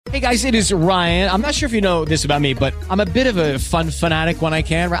Hey guys, it is Ryan. I'm not sure if you know this about me, but I'm a bit of a fun fanatic when I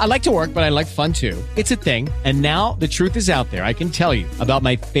can. I like to work, but I like fun too. It's a thing. And now the truth is out there. I can tell you about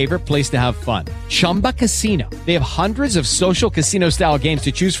my favorite place to have fun. Chumba Casino. They have hundreds of social casino style games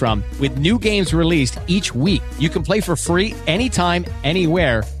to choose from with new games released each week. You can play for free anytime,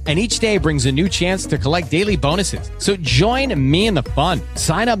 anywhere. And each day brings a new chance to collect daily bonuses. So join me in the fun.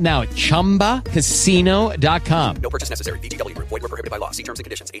 Sign up now at ChumbaCasino.com. No purchase necessary. VGW. Void were prohibited by law. See terms and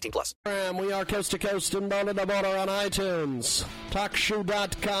conditions. 18+. We are coast to coast and border to border on iTunes.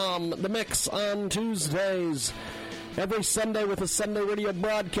 TalkShoe.com. The Mix on Tuesdays. Every Sunday with a Sunday radio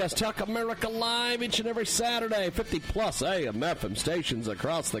broadcast. Talk America Live each and every Saturday. 50+ AM FM stations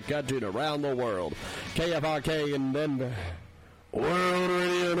across the country and around the world. KFRK in Denver. World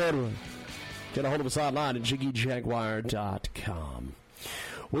Radio Network. Get a hold of us online at JiggyJaguar.com.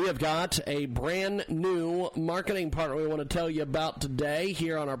 We have got a brand new marketing partner we want to tell you about today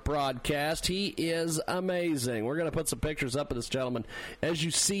here on our broadcast. He is amazing. We're going to put some pictures up of this gentleman. As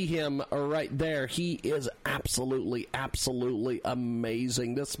you see him right there, he is absolutely, absolutely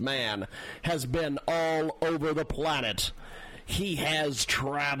amazing. This man has been all over the planet. He has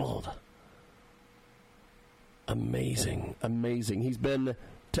traveled. Amazing, amazing. He's been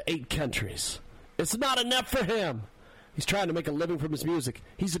to 8 countries. It's not enough for him. He's trying to make a living from his music.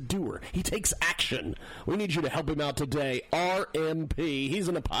 He's a doer. He takes action. We need you to help him out today. RMP. He's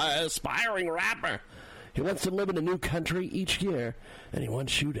an aspiring rapper. He wants to live in a new country each year, and he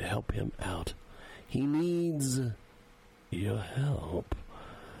wants you to help him out. He needs your help.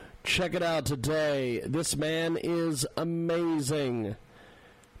 Check it out today. This man is amazing.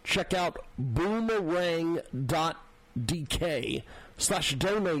 Check out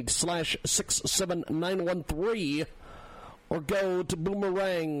boomerang.dk/donate/67913 or go to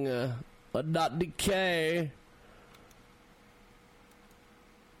boomerang.dk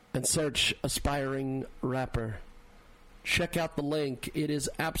and search aspiring rapper. Check out the link. It is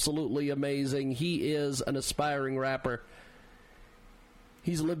absolutely amazing. He is an aspiring rapper.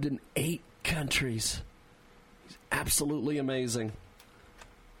 He's lived in 8 countries. He's absolutely amazing.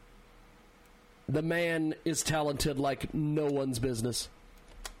 The man is talented like no one's business.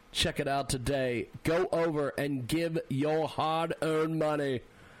 Check it out today. Go over and give your hard-earned money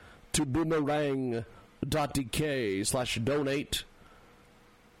to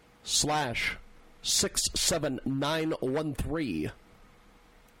boomerang.dk/donate/67913.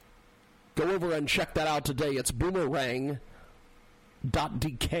 Go over and check that out today. It's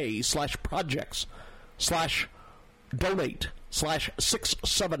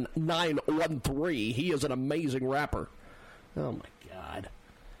boomerang.dk/projects/donate/67913. He is an amazing rapper. Oh, my God.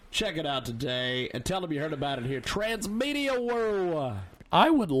 Check it out today and tell him you heard about it here. Transmedia Worldwide. I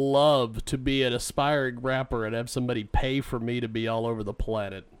would love to be an aspiring rapper and have somebody pay for me to be all over the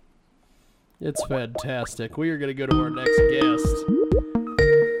planet. It's fantastic. We are going to go to our next guest.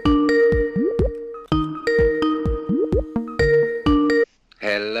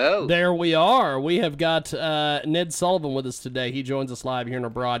 Hello. There we are. We have got Nad Sylvan with us today. He joins us live here in our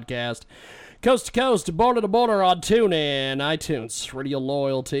broadcast. Coast to coast, border to border on TuneIn, iTunes, Radio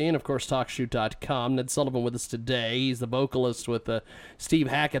Loyalty, and of course TalkShoe.com. Nad Sylvan with us today. He's the vocalist with Steve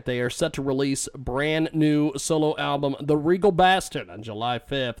Hackett. They are set to release a brand new solo album, The Regal Bastard, on July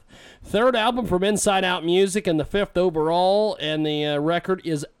 5th. Third album from Inside Out Music and the 5th overall, and the record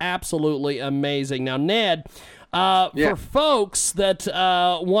is absolutely amazing. Now, Ned, for folks that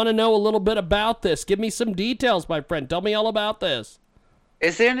want to know a little bit about this, give me some details, my friend. Tell me all about this.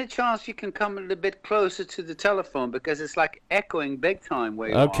 Is there any chance you can come a little bit closer to the telephone? Because it's like echoing big time where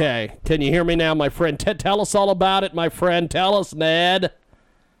you are. Okay. Can you hear me now, my friend? Tell us all about it, my friend. Tell us, Ned.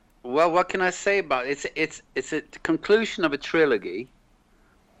 Well, what can I say about it? It's a conclusion of a trilogy.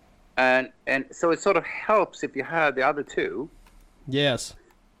 And so it sort of helps if you have the other two. Yes.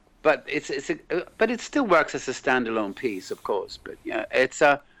 But but it still works as a standalone piece, of course. But yeah,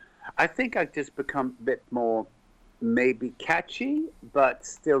 I think I've just become a bit more maybe catchy, but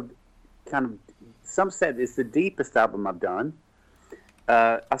still kind of, some said it's the deepest album I've done.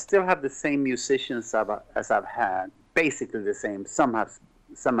 I still have the same musicians as I've had, basically the same. Some have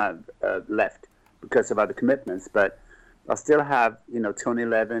left because of other commitments, but I still have, Tony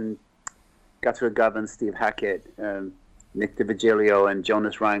Levin, Guthrie Govan, Steve Hackett, Nick DiVigilio, and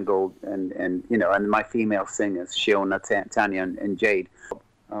Jonas Reingold, and my female singers, Shiona, Tanya, and Jade.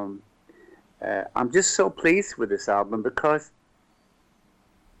 I'm just so pleased with this album because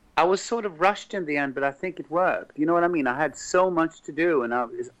I was sort of rushed in the end, but I think it worked. You know what I mean? I had so much to do, and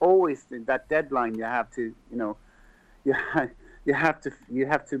it's always that deadline. You have to, you have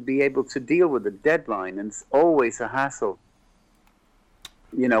to be able to deal with the deadline, and it's always a hassle.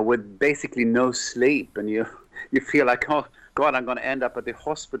 with basically no sleep, and you feel like, oh God, I'm going to end up at the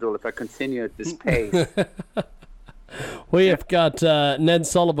hospital if I continue at this pace. We have got Ned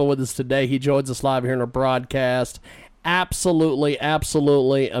Sullivan with us today. He joins us live here in our broadcast. Absolutely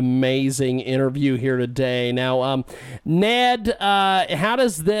amazing interview here today. Now, Ned, how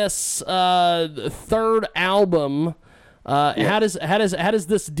does this third album? How does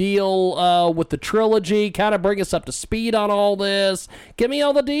this deal with the trilogy kind of bring us up to speed on all this? Give me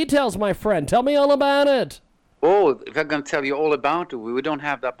all the details, my friend. Tell me all about it. Oh, if I'm going to tell you all about it, we don't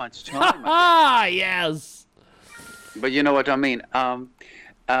have that much time. Ah, yes. But you know what I mean.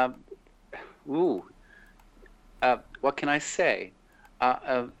 What can I say?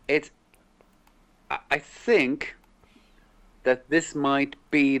 I think that this might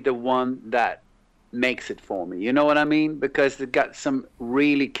be the one that makes it for me. You know what I mean? Because it got some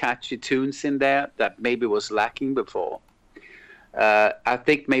really catchy tunes in there that maybe was lacking before. I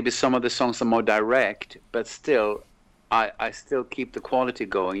think maybe some of the songs are more direct, but still, I still keep the quality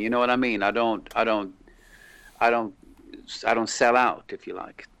going. You know what I mean? I don't sell out, if you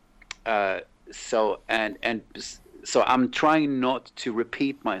like. So I'm trying not to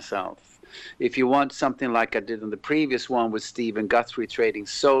repeat myself. If you want something like I did on the previous one with Stephen Guthrie trading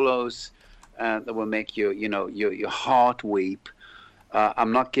solos that will make your heart weep,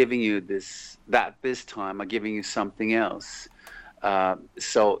 I'm not giving you that this time. I'm giving you something else.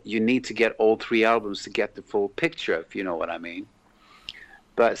 So you need to get all three albums to get the full picture, if you know what I mean.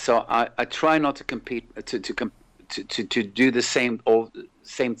 But so I try not to compete to do the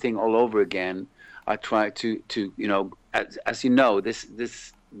same thing all over again. I try to as you know,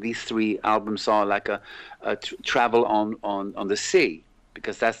 these three albums are like a travel on the sea,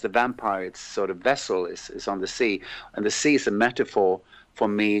 because that's the vampire's sort of vessel is on the sea, and the sea is a metaphor for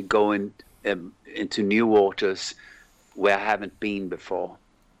me going into new waters where I haven't been before.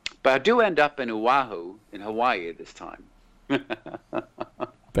 But I do end up in Oahu, in Hawaii this time.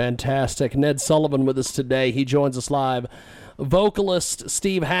 Fantastic. Ned Sullivan with us today. He joins us live. Vocalist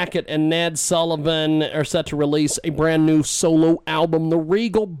Steve Hackett and Nad Sullivan are set to release a brand new solo album, The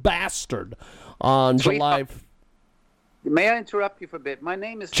Regal Bastard, on July. May I interrupt you for a bit? My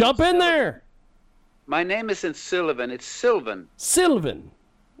name is... Jump in there! My name isn't Sylvan, it's Sylvan. Sylvan.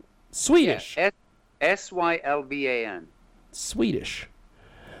 Swedish. Yeah, Sylvan. Swedish.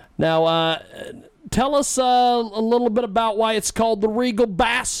 Now, tell us a little bit about why it's called The Regal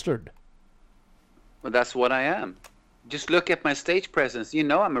Bastard. Well, that's what I am. Just look at my stage presence. You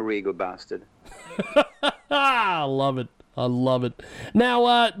know I'm a regal bastard. I love it.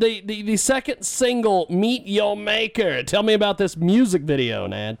 Now, the second single, Meet Your Maker. Tell me about this music video,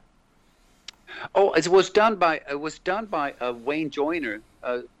 Nad. Oh, it was done by Wayne Joyner.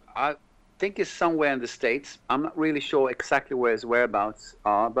 I think it's somewhere in the States. I'm not really sure exactly where his whereabouts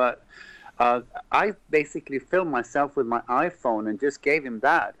are, but I basically filmed myself with my iPhone and just gave him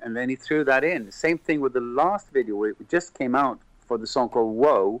that, and then he threw that in. The same thing with the last video. It just came out for the song called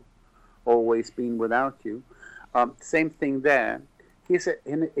Whoa, Always Been Without You. Same thing there. He's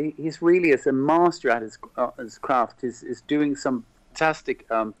really is a master at his craft. He's doing some fantastic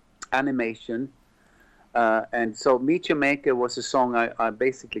animation. And so Meet Your Maker was a song I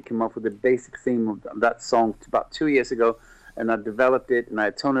basically came up with the basic theme of that song about 2 years ago. And I developed it, and I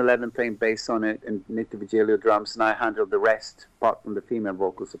had Tony Levin playing bass on it, and Nick Virgilio drums, and I handled the rest, apart from the female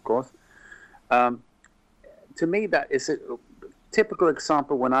vocals, of course. To me, that is a typical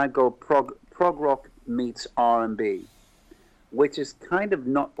example when I go prog rock meets R&B, which is kind of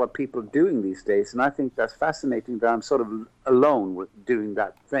not what people are doing these days, and I think that's fascinating that I'm sort of alone with doing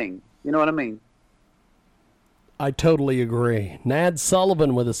that thing. You know what I mean? I totally agree. Nad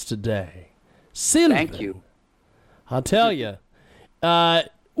Sullivan with us today. Sylvan. Thank you. I'll tell you.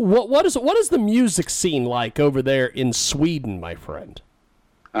 What is the music scene like over there in Sweden, my friend?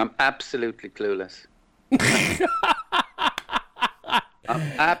 I'm absolutely clueless. I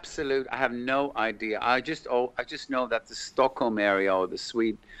have no idea. I just know that the Stockholm area or the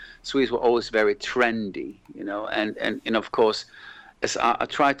Swedes were always very trendy, and of course, as I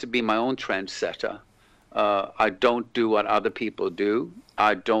try to be my own trendsetter. I don't do what other people do.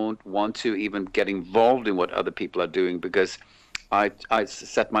 I don't want to even get involved in what other people are doing because I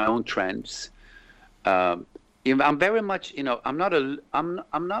set my own trends. I'm very much, I'm not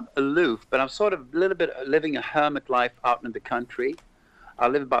aloof, but I'm sort of a little bit living a hermit life out in the country. I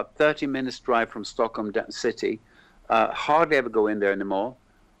live about 30 minutes drive from Stockholm city. Hardly ever go in there anymore.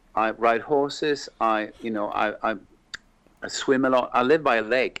 I ride horses. I swim a lot. I live by a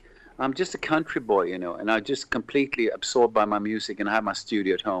lake. I'm just a country boy, and I'm just completely absorbed by my music, and I have my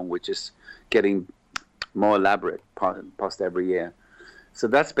studio at home, which is getting more elaborate past every year. So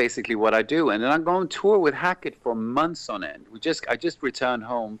that's basically what I do. And then I go on tour with Hackett for months on end. I just returned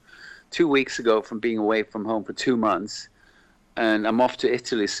home 2 weeks ago from being away from home for 2 months. And I'm off to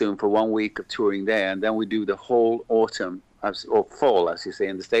Italy soon for 1 week of touring there. And then we do the whole autumn, or fall, as you say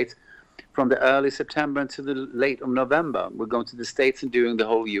in the States, from the early September until the late of November. We're going to the States and doing the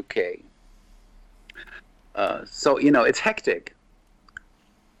whole UK. So, it's hectic.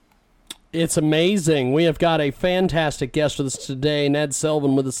 It's amazing. We have got a fantastic guest with us today, Nad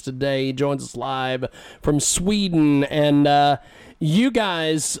Sylvan with us today. He joins us live from Sweden, and you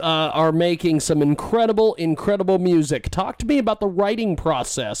guys are making some incredible, incredible music. Talk to me about the writing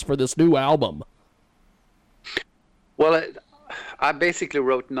process for this new album. Well, I basically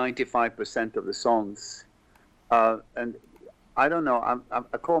wrote 95% of the songs, and I don't know.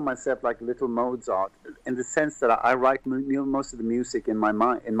 I call myself like little Mozart in the sense that I write most of the music in my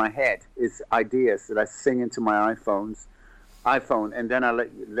mind, in my head. It's ideas that I sing into my iPhone, and then I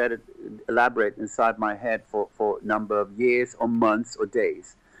let it elaborate inside my head for a number of years or months or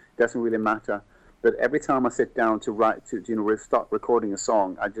days. Doesn't really matter. But every time I sit down to write, start recording a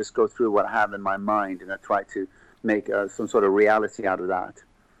song, I just go through what I have in my mind, and I try to make some sort of reality out of that.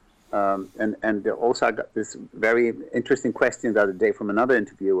 And also I got this very interesting question the other day from another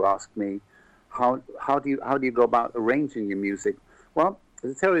interviewer who asked me, how do you go about arranging your music? Well,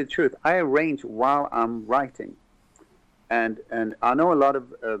 to tell you the truth, I arrange while I'm writing. And I know a lot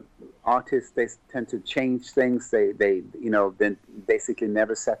of artists, they tend to change things. They then basically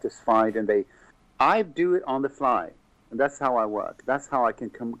never satisfied, and I do it on the fly, and that's how I work. That's how I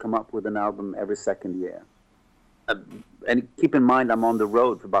can come up with an album every second year. And keep in mind, I'm on the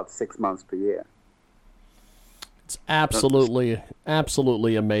road for about 6 months per year. It's absolutely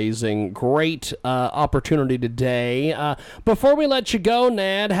amazing. Great opportunity today. Before we let you go,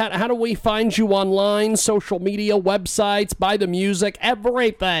 Nad, how do we find you online, social media, websites, buy the music,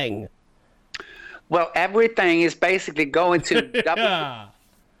 everything? Well, everything is basically going to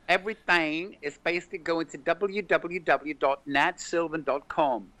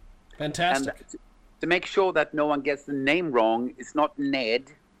www.nadsylvan.com. Fantastic. And to make sure that no one gets the name wrong, it's not Ned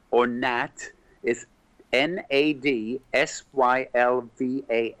or Nat. It's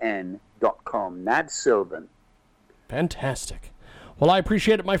NADSYLVAN.com. Nad Sylvan. Fantastic. Well, I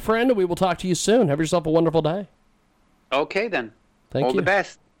appreciate it, my friend. We will talk to you soon. Have yourself a wonderful day. Okay, then. Thank you. All the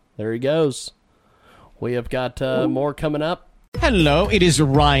best. There he goes. We have got more coming up. Hello, it is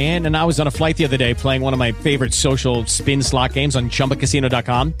Ryan, and I was on a flight the other day playing one of my favorite social spin slot games on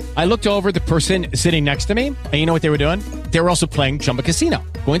ChumbaCasino.com. I looked over at the person sitting next to me, and you know what they were doing? They were also playing Chumba Casino.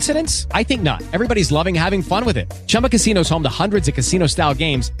 Coincidence? I think not. Everybody's loving having fun with it. Chumba Casino is home to hundreds of casino-style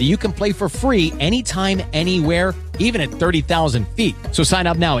games that you can play for free anytime, anywhere, even at 30,000 feet. So sign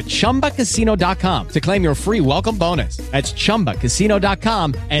up now at ChumbaCasino.com to claim your free welcome bonus. That's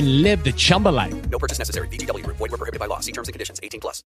ChumbaCasino.com and live the Chumba life. No purchase necessary. VGW. Void where prohibited by law. See terms and conditions. 18+.